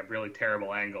got from like a really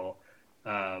terrible angle,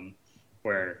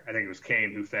 where I think it was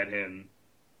Kane who fed him,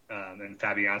 and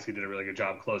Fabianski did a really good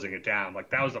job closing it down.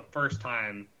 Like that was the first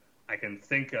time I can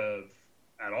think of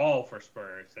at all for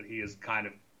Spurs that he has kind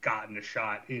of gotten a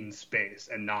shot in space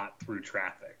and not through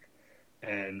traffic.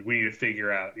 And we need to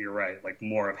figure out, you're right, like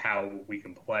more of how we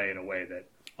can play in a way that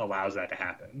allows that to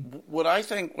happen. What I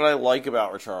like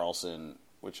about Richarlison,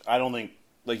 which I don't think,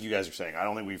 like you guys are saying, I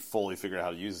don't think we've fully figured out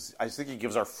how to use this. I just think he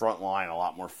gives our front line a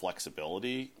lot more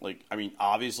flexibility. Like, I mean,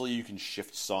 obviously you can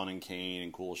shift Son and Kane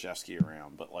and Kulusevski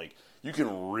around, but like you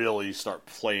can really start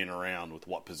playing around with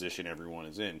what position everyone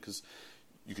is in, because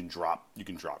you can drop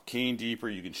Kane deeper,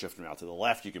 you can shift him out to the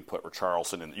left, you can put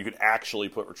Richarlison in, you can actually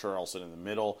put Richarlison in the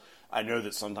middle. I know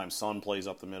that sometimes Son plays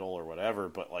up the middle or whatever,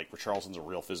 but like Richarlison's a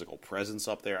real physical presence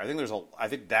up there. I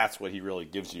think that's what he really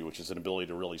gives you, which is an ability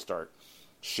to really start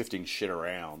shifting shit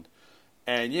around.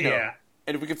 And and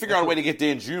if we can figure out a way to get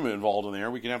Danjuma involved in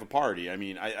there, we can have a party. I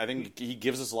mean, I think he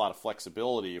gives us a lot of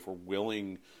flexibility if we're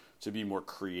willing to be more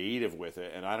creative with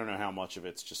it. And I don't know how much of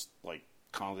it's just like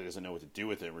Conte doesn't know what to do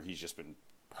with it, or he's just been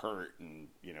hurt and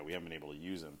we haven't been able to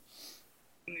use him.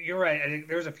 You're right. I think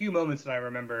there's a few moments that I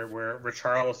remember where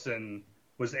Richarlison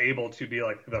was able to be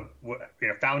like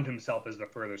found himself as the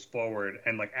furthest forward,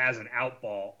 and like as an out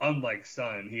ball, unlike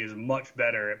Son, he is much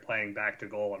better at playing back to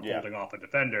goal and holding off a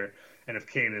defender. And if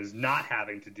Kane is not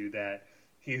having to do that,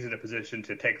 he's in a position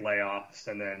to take layoffs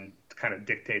and then kind of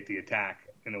dictate the attack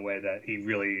in a way that he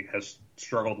really has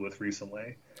struggled with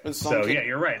recently. So yeah,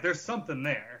 you're right. There's something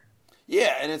there.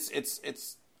 Yeah, and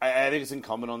I think it's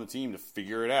incumbent on the team to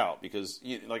figure it out because,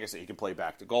 like I said, he can play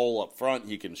back to goal up front.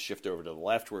 He can shift over to the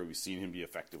left where we've seen him be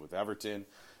effective with Everton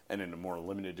and in a more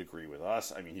limited degree with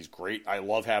us. I mean, he's great. I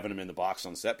love having him in the box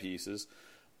on set pieces.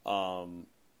 I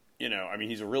mean,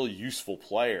 he's a really useful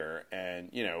player.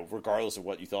 And, regardless of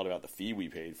what you thought about the fee we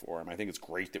paid for him, I think it's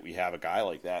great that we have a guy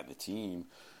like that in the team.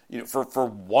 For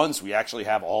once, we actually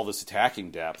have all this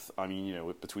attacking depth. I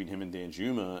mean, between him and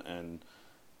Danjuma. And,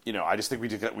 I just think we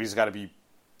just got to be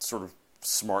sort of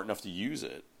smart enough to use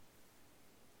it.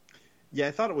 Yeah,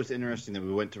 I thought it was interesting that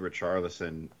we went to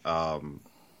Richarlison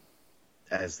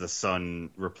as the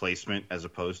Son replacement as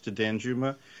opposed to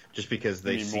Danjuma, just because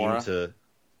they seem to.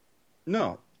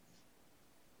 No,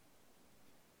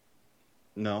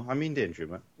 I mean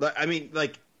Danjuma. I mean,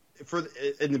 like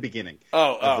in the beginning.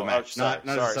 Of the match.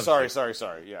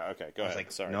 Sorry. Yeah, okay, go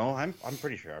ahead. Sorry. No, I'm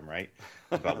pretty sure I'm right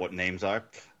about what names are.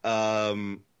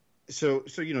 So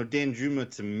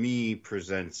Danjuma to me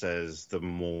presents as the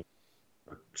more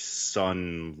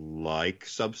Son-like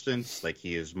substance. Like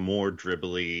he is more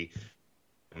dribbly.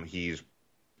 He's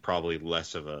probably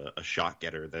less of a shot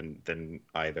getter than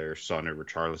either Son or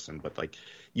Richarlison. But like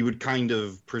you would kind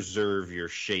of preserve your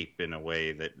shape in a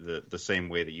way that the same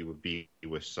way that you would be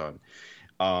with Son.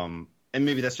 And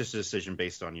maybe that's just a decision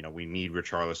based on we need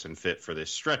Richarlison fit for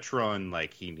this stretch run.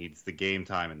 Like he needs the game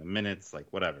time and the minutes. Like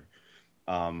whatever.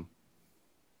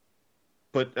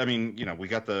 But I mean, we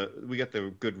got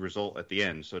the good result at the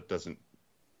end, so it doesn't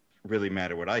really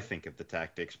matter what I think of the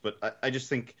tactics. But I just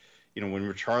think,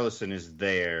 when Richarlison is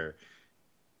there,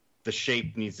 the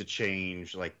shape needs to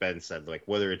change. Like Ben said, like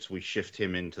whether it's we shift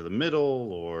him into the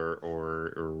middle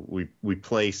or we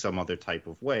play some other type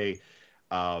of way.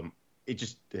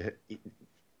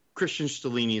 Christian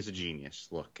Stellini is a genius.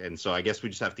 Look, and so I guess we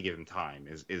just have to give him time.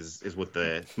 Is what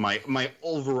my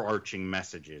overarching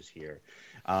message is here.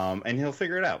 And he'll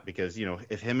figure it out because,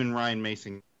 if him and Ryan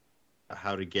Mason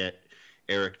how to get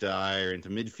Eric Dyer into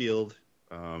midfield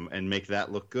and make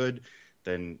that look good,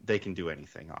 then they can do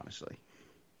anything, honestly.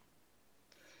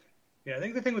 Yeah, I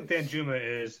think the thing with Danjuma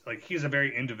is, like, he's a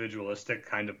very individualistic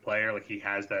kind of player. Like, he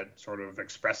has that sort of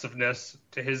expressiveness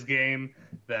to his game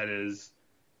that is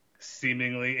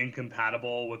seemingly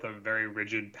incompatible with a very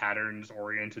rigid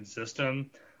patterns-oriented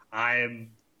system. I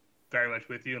am very much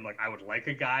with you, and like I would like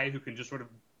a guy who can just sort of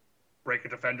break a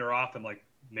defender off and like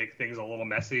make things a little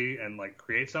messy and like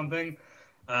create something.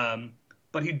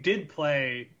 But he did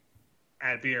play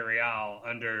at Villarreal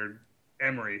under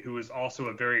Emery, who is also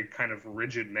a very kind of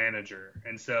rigid manager,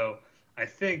 and so I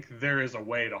think there is a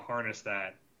way to harness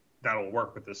that'll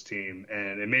work with this team,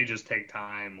 and it may just take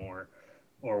time or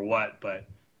what, but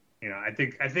I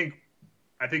think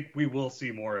we will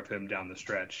see more of him down the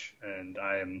stretch, and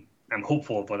I'm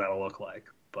hopeful of what that'll look like,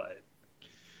 but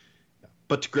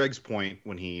But to Greg's point,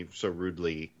 when he so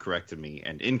rudely corrected me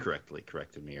and incorrectly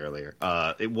corrected me earlier,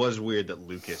 it was weird that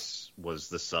Lucas was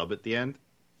the sub at the end.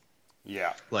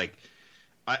 Yeah. Like,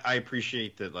 I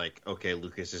appreciate that, like, okay,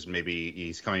 Lucas is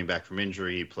he's coming back from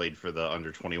injury. He played for the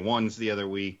under-21s the other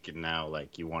week, and now,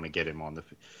 like, you want to get him on the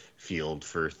field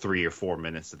for 3 or 4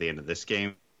 minutes at the end of this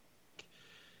game.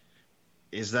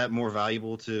 Is that more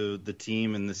valuable to the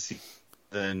team and the season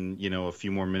than, a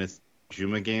few more minutes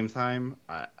Juma game time?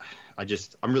 I'm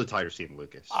really tired of seeing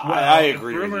Lucas. I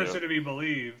agree with you. Rumors are to be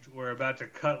believed. We're about to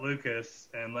cut Lucas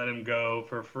and let him go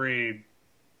for free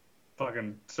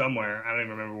fucking somewhere. I don't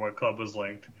even remember what club was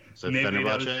linked. So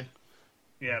Fenerbahce?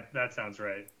 Yeah, that sounds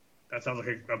right. That sounds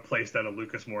like a place that a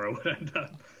Lucas Moura would end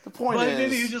up. The point but is,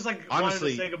 maybe he just wanted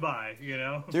honestly, to say goodbye,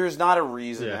 There's not a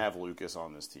reason to have Lucas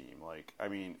on this team.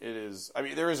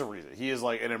 There is a reason. He is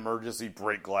like an emergency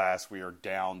break glass. We are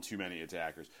down too many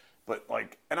attackers. But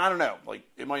and I don't know,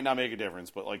 it might not make a difference,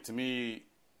 but to me,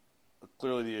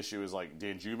 clearly the issue is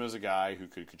Danjuma is a guy who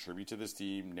could contribute to this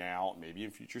team now, maybe in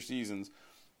future seasons,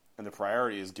 and the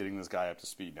priority is getting this guy up to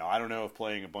speed. Now, I don't know if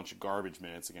playing a bunch of garbage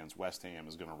minutes against West Ham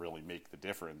is going to really make the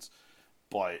difference,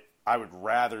 but I would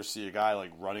rather see a guy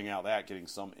running out getting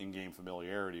some in-game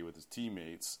familiarity with his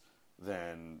teammates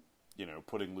than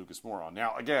putting Lucas Moura on.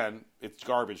 Now, again, it's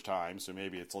garbage time, so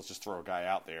maybe let's just throw a guy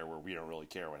out there where we don't really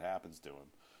care what happens to him.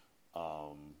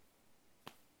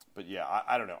 But yeah,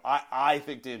 I don't know. I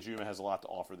think Danjuma has a lot to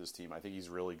offer this team. I think he's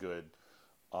really good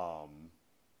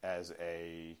as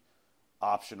a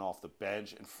option off the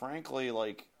bench, and frankly,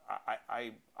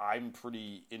 I'm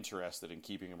pretty interested in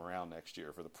keeping him around next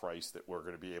year for the price that we're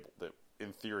going to be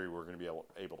in theory, we're going to be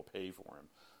able to pay for him.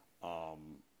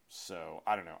 So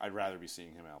I don't know. I'd rather be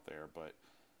seeing him out there, but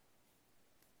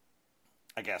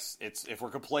I guess if we're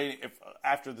complaining, if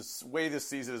after the way this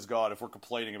season has gone, if we're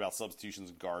complaining about substitutions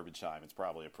and garbage time, it's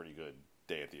probably a pretty good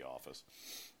day at the office.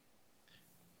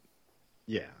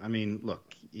 Yeah, I mean,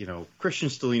 look, Christian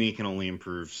Stellini can only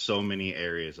improve so many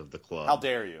areas of the club. How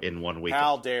dare you? In 1 week.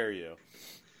 How dare you?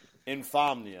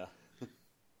 Insomnia.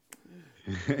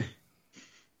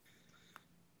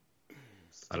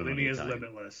 Stellini is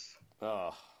limitless.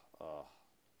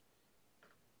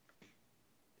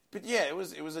 But yeah, it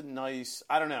was a nice.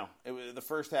 I don't know. The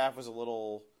first half was a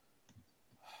little.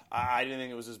 I didn't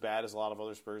think it was as bad as a lot of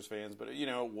other Spurs fans, but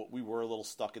we were a little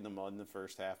stuck in the mud in the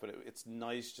first half. But it's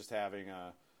nice just having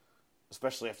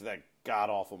especially after that god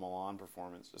awful Milan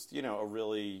performance, just a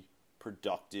really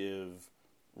productive,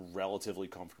 relatively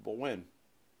comfortable win.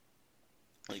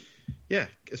 Yeah,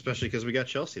 especially because we got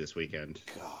Chelsea this weekend.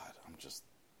 God,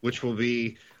 which will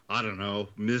be, I don't know,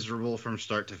 miserable from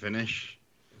start to finish.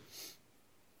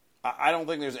 I don't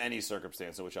think there's any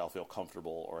circumstance in which I'll feel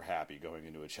comfortable or happy going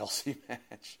into a Chelsea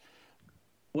match.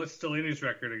 What's Stellini's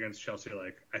record against Chelsea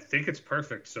like? I think it's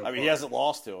perfect so far. He hasn't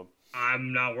lost to him.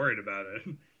 I'm not worried about it.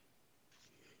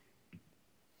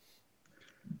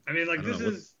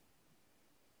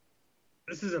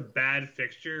 This is a bad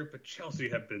fixture, but Chelsea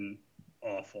have been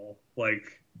awful.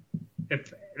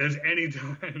 If there's any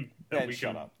time that we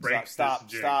shut can up. break Stop.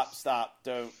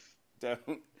 Don't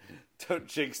Don't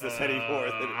jinx this anymore.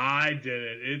 I did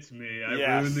it. It's me. I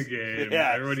ruined the game.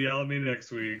 Yes. Everyone yell at me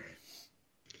next week.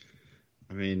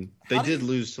 I mean, they did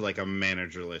lose to a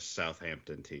managerless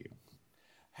Southampton team.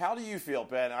 How do you feel,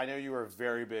 Ben? I know you were a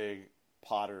very big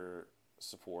Potter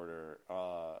supporter.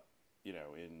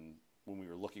 When we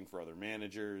were looking for other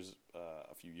managers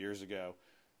a few years ago.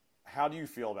 How do you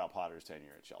feel about Potter's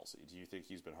tenure at Chelsea? Do you think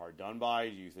he's been hard done by?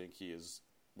 Do you think he is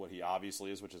what he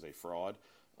obviously is, which is a fraud?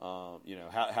 How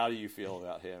do you feel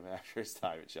about him after his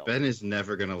time at Chelsea? Ben is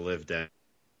never going to live down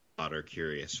the Potter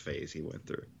curious phase he went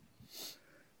through.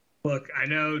 Look, I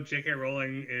know J.K.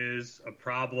 Rowling is a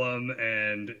problem,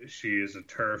 and she is a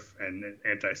TERF and an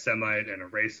anti-Semite and a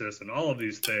racist and all of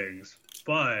these things,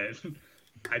 but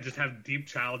I just have deep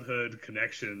childhood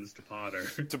connections to Potter.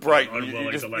 To Brighton.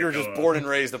 You're just born and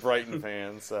raised a Brighton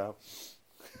fan, so.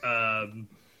 To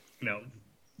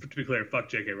be clear, fuck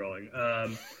J.K. Rowling.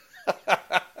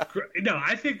 No,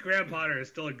 I think Graham Potter is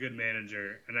still a good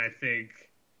manager, and I think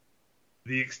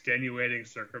the extenuating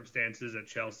circumstances at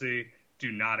Chelsea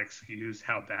do not excuse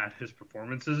how bad his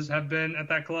performances have been at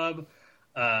that club.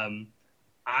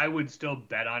 I would still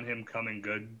bet on him coming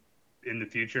good in the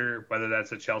future. Whether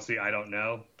that's at Chelsea, I don't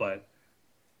know, but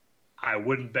I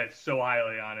wouldn't bet so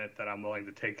highly on it that I'm willing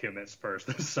to take him at Spurs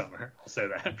this summer. I'll say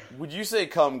that. Would you say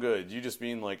come good? Do you just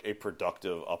mean a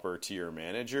productive upper tier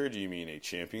manager? Do you mean a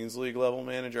Champions League level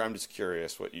manager? I'm just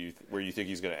curious where you think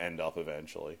he's going to end up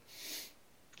eventually.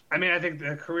 I mean, I think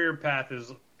the career path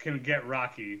can get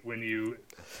rocky when you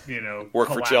work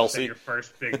for Chelsea at your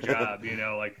first big job.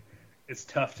 it's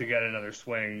tough to get another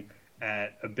swing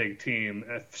at a big team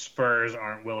if Spurs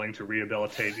aren't willing to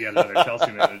rehabilitate yet another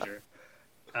Chelsea manager.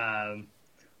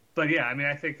 But yeah, I mean,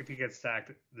 I think if he gets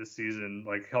sacked this season,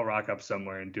 like, he'll rock up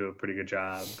somewhere and do a pretty good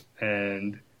job.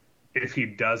 And if he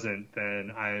doesn't,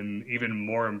 then I'm even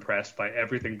more impressed by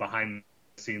everything behind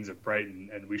the scenes of Brighton,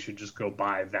 and we should just go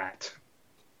buy that,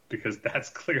 because that's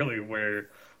clearly where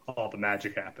all the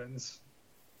magic happens.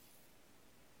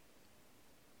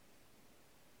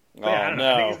 But yeah, I don't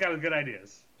know. I think he's got good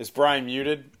ideas. Is Brian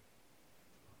muted?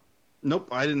 Nope,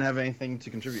 I didn't have anything to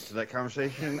contribute to that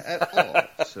conversation at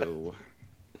all. So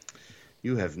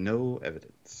you have no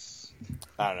evidence.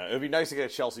 I don't know. It would be nice to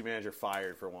get a Chelsea manager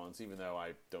fired for once, even though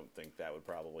I don't think that would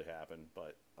probably happen.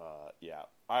 But, yeah,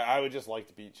 I would just like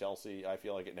to beat Chelsea. I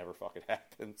feel like it never fucking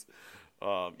happens,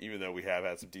 even though we have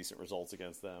had some decent results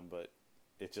against them. But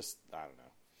it just, I don't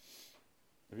know.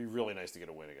 It'd be really nice to get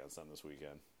a win against them this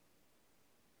weekend.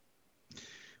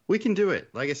 We can do it.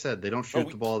 Like I said, they don't shoot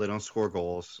the ball. They don't score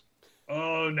goals.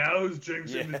 Oh, now who's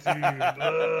jinxing the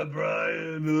team?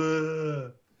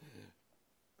 Brian.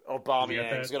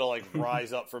 Aubameyang's gonna like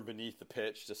rise up from beneath the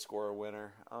pitch to score a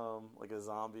winner, like a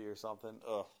zombie or something.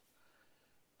 Ugh,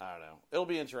 I don't know. It'll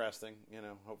be interesting, you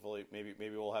know. Hopefully, maybe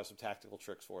we'll have some tactical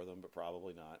tricks for them, but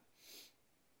probably not.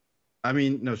 I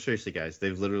mean, no, seriously, guys,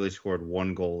 they've literally scored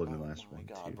 1 goal in the last 1,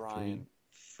 2, 3,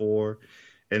 4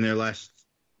 in their last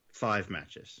 5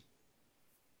 matches.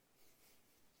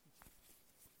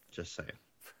 Just saying.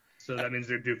 So that means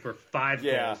they're due for 5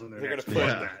 goals in their next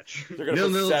match. They're going to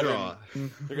put 7. Draw.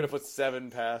 They're going to put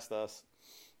 7 past us.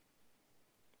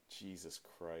 Jesus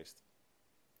Christ.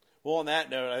 Well, on that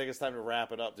note, I think it's time to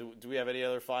wrap it up. Do we have any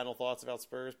other final thoughts about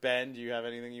Spurs? Ben, do you have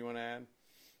anything you want to add?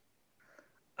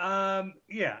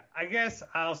 Yeah, I guess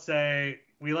I'll say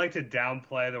we like to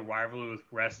downplay the rivalry with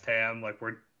West Ham, like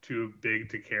we're too big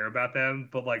to care about them,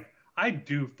 but like I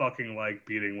do fucking like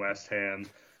beating West Ham.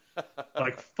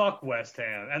 Like, fuck West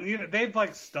Ham. And you know, they've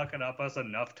like stuck it up us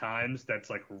enough times that's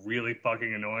like really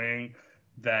fucking annoying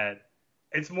that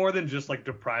it's more than just like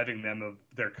depriving them of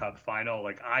their cup final.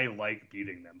 Like, I like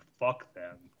beating them. Fuck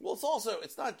them. Well,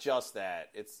 it's not just that.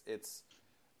 It's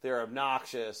they're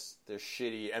obnoxious, they're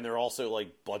shitty, and they're also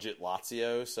like budget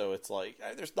Lazio. So it's like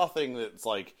there's nothing that's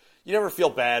like you never feel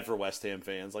bad for West Ham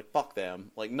fans. Like, fuck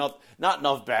them. Like, not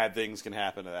enough bad things can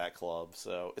happen to that club.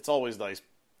 So it's always nice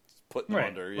putting them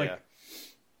under. Like, yeah,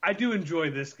 I do enjoy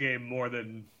this game more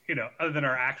than, you know, other than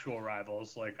our actual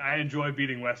rivals. Like, I enjoy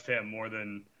beating West Ham more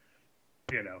than,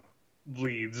 you know,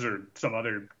 Leeds or some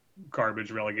other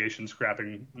garbage relegation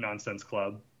scrapping nonsense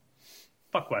club.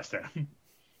 Fuck West Ham.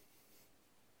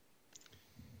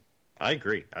 I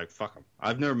agree. Fuck them.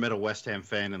 I've never met a West Ham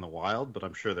fan in the wild, but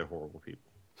I'm sure they're horrible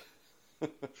people.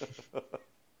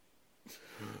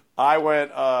 I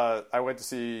went to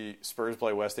see Spurs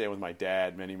play West Ham with my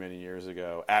dad many years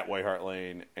ago at White Hart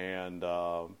Lane, and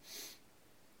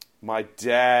my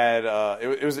dad.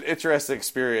 It was an interesting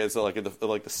experience. Like in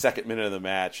the second minute of the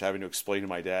match, having to explain to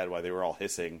my dad why they were all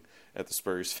hissing at the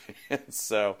Spurs fans.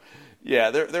 So, yeah,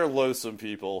 they're loathsome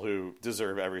people who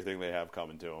deserve everything they have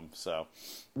coming to them. So,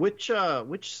 which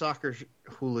soccer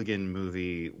hooligan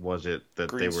movie was it that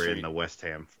Green they were Street. in the West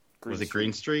Ham? Green was it Street.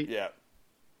 Green Street? Yeah.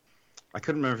 I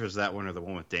couldn't remember if it was that one or the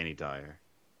one with Danny Dyer.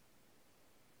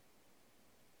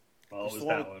 Well, it was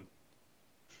that one.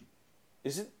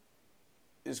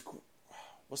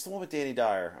 What's the one with Danny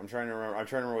Dyer? I'm trying to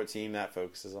remember what team that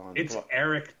focuses on. It's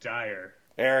Eric Dyer.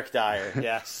 Eric Dyer.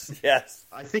 Yes. Yes.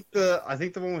 I think the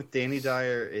one with Danny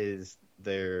Dyer is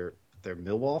they're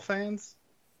Millwall fans.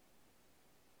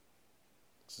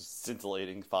 It's a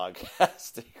scintillating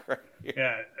podcasting right here.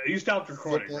 Yeah, you stopped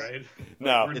recording, right?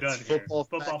 No, we're It's done Football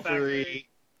here. Football Factory.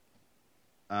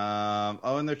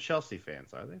 And they're Chelsea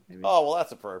fans, are they? Maybe? Oh, well,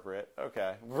 that's appropriate.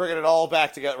 Okay. We're bringing it all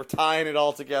back together. We're tying it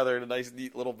all together in a nice,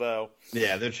 neat little bow.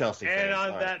 Yeah, they're Chelsea fans. And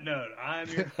on All that note, I'm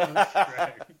your host,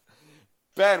 Greg.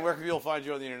 Ben, where can people find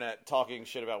you on the internet talking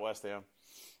shit about West Ham?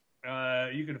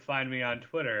 You can find me on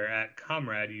Twitter at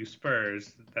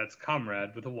ComradeUSpurs. That's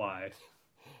Comrade with a Y.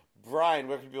 Brian,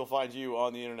 where can people find you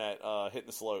on the internet hitting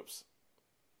the slopes?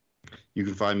 You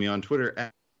can find me on Twitter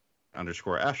at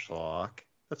 _Ashlock.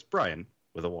 That's Brian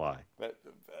with a Y.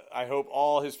 I hope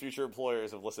all his future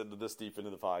employers have listened to this deep into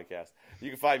the podcast.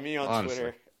 You can find me on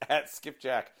Twitter at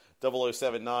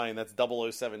Skipjack0079. That's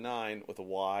 0079 with a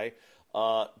Y.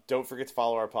 Don't forget to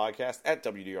follow our podcast at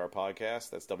WDR Podcast.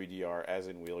 That's WDR as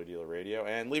in Wheeler Dealer Radio.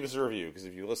 And leave us a review, because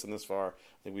if you listen this far,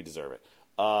 I think we deserve it.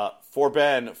 For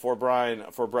Ben, for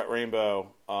Brian, for Brett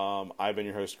Rainbow, I've been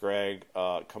your host, Greg.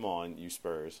 Come on, you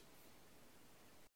Spurs.